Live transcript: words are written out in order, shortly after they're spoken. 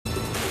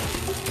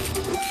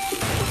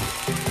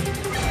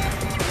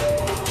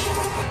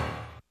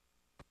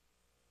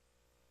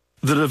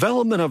The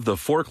development of the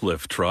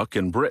forklift truck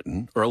in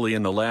Britain early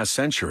in the last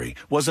century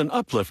was an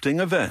uplifting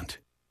event.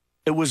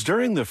 It was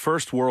during the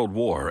First World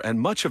War, and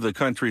much of the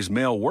country's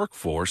male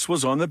workforce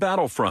was on the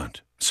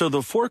battlefront. So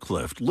the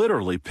forklift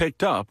literally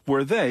picked up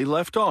where they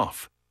left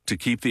off to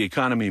keep the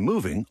economy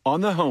moving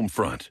on the home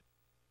front.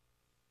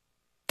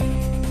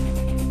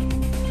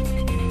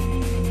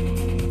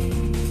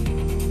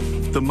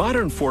 The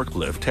modern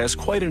forklift has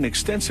quite an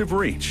extensive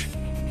reach.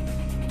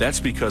 That's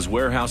because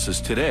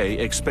warehouses today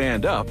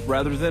expand up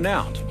rather than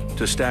out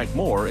to stack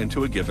more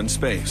into a given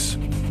space.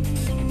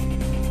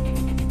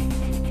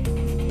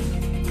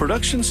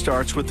 Production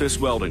starts with this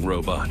welding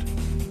robot.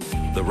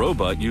 The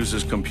robot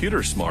uses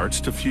computer smarts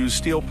to fuse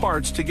steel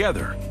parts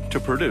together to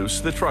produce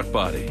the truck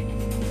body.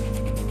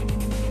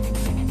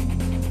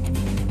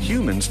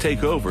 Humans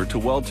take over to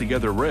weld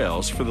together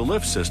rails for the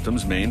lift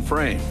system's main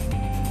frame.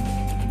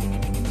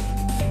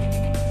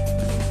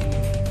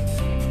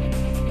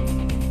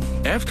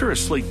 After a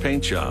sleek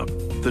paint job,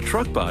 the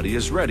truck body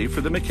is ready for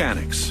the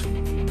mechanics.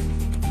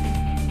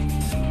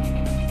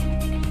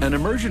 An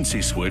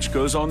emergency switch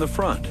goes on the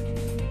front.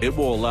 It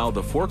will allow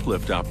the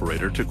forklift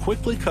operator to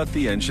quickly cut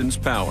the engine's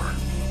power.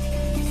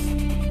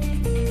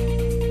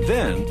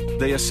 Then,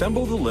 they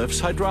assemble the lift's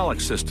hydraulic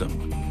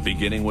system,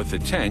 beginning with the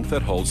tank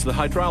that holds the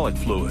hydraulic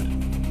fluid.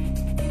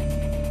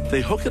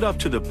 They hook it up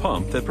to the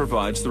pump that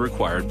provides the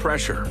required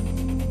pressure.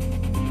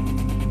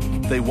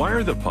 They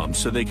wire the pump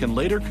so they can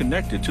later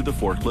connect it to the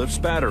forklift's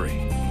battery.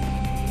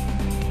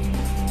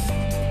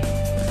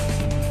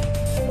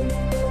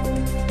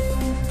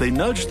 They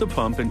nudge the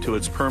pump into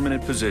its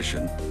permanent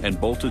position and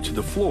bolt it to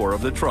the floor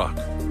of the truck.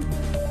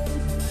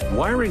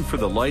 Wiring for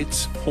the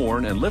lights,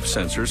 horn, and lift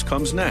sensors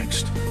comes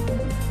next.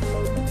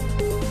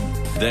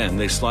 Then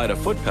they slide a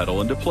foot pedal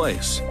into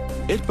place.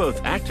 It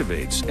both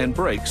activates and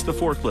brakes the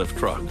forklift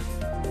truck.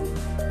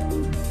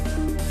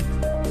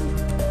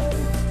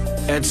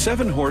 At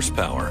 7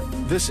 horsepower,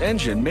 this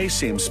engine may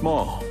seem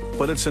small,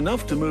 but it's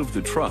enough to move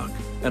the truck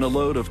and a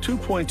load of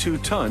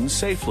 2.2 tons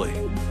safely.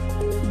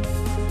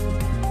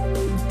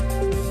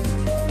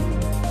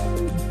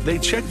 They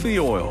check the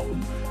oil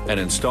and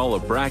install a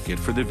bracket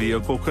for the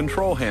vehicle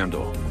control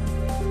handle.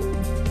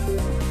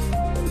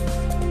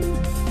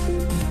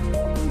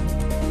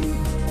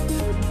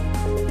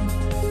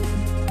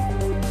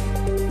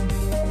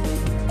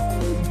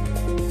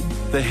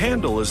 The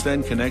handle is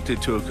then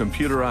connected to a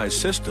computerized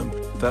system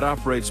that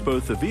operates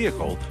both the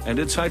vehicle and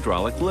its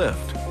hydraulic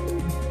lift.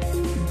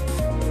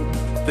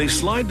 They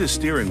slide the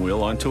steering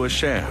wheel onto a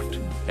shaft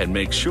and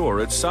make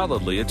sure it's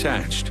solidly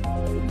attached.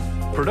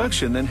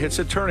 Production then hits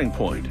a turning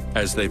point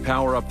as they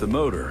power up the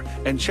motor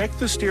and check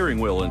the steering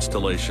wheel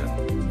installation.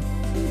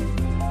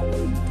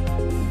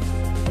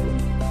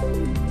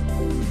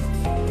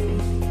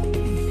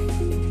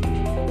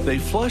 They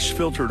flush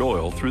filtered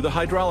oil through the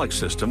hydraulic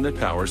system that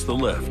powers the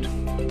lift.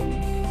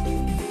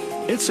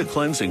 It's a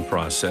cleansing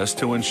process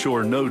to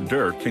ensure no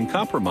dirt can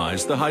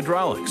compromise the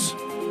hydraulics.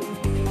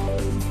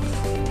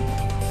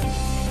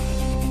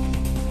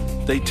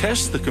 They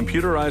test the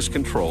computerized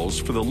controls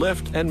for the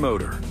lift and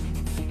motor.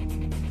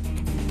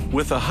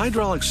 With the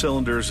hydraulic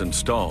cylinders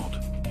installed,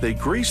 they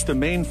grease the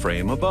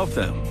mainframe above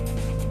them.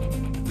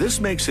 This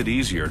makes it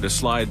easier to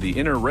slide the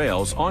inner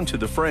rails onto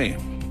the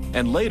frame,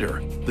 and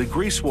later, the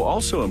grease will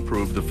also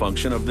improve the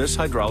function of this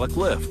hydraulic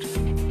lift.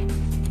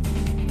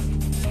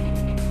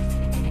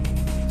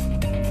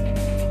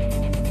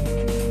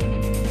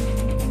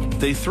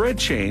 They thread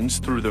chains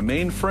through the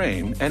main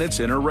frame and its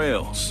inner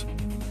rails.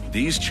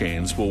 These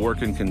chains will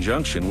work in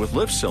conjunction with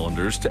lift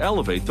cylinders to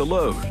elevate the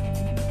load.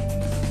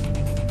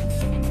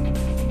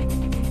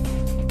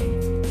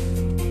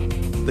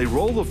 They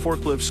roll the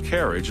forklift's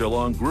carriage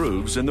along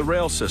grooves in the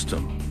rail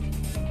system.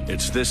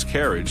 It's this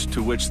carriage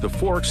to which the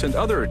forks and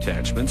other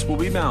attachments will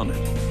be mounted.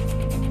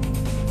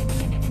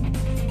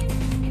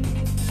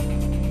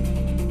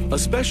 A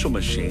special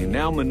machine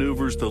now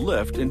maneuvers the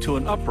lift into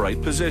an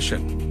upright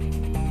position.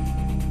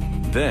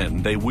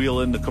 Then they wheel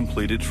in the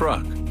completed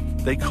truck.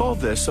 They call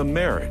this a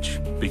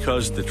marriage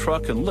because the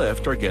truck and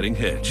lift are getting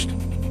hitched.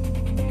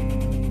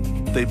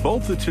 They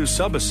bolt the two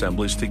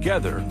sub-assemblies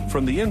together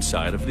from the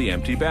inside of the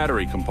empty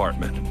battery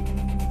compartment.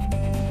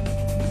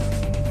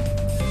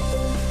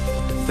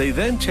 They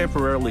then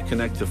temporarily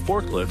connect the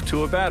forklift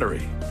to a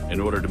battery in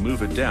order to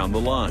move it down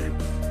the line.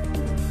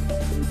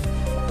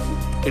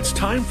 It's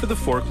time for the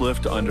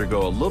forklift to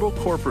undergo a little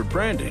corporate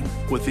branding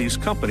with these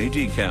company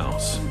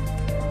decals.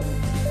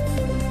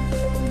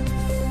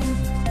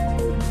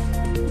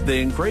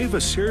 They engrave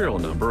a serial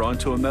number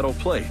onto a metal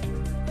plate.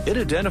 It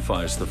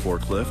identifies the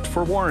forklift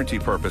for warranty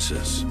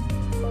purposes.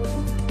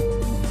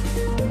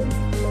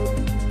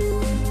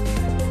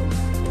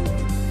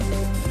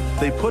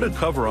 They put a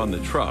cover on the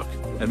truck,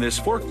 and this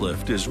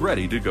forklift is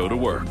ready to go to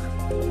work.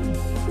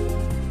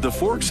 The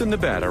forks and the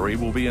battery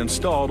will be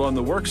installed on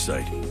the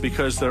worksite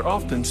because they're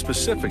often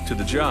specific to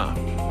the job.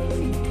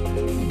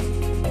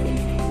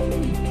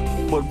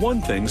 But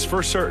one thing's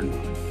for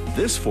certain.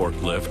 This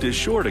forklift is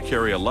sure to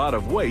carry a lot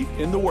of weight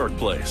in the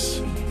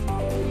workplace.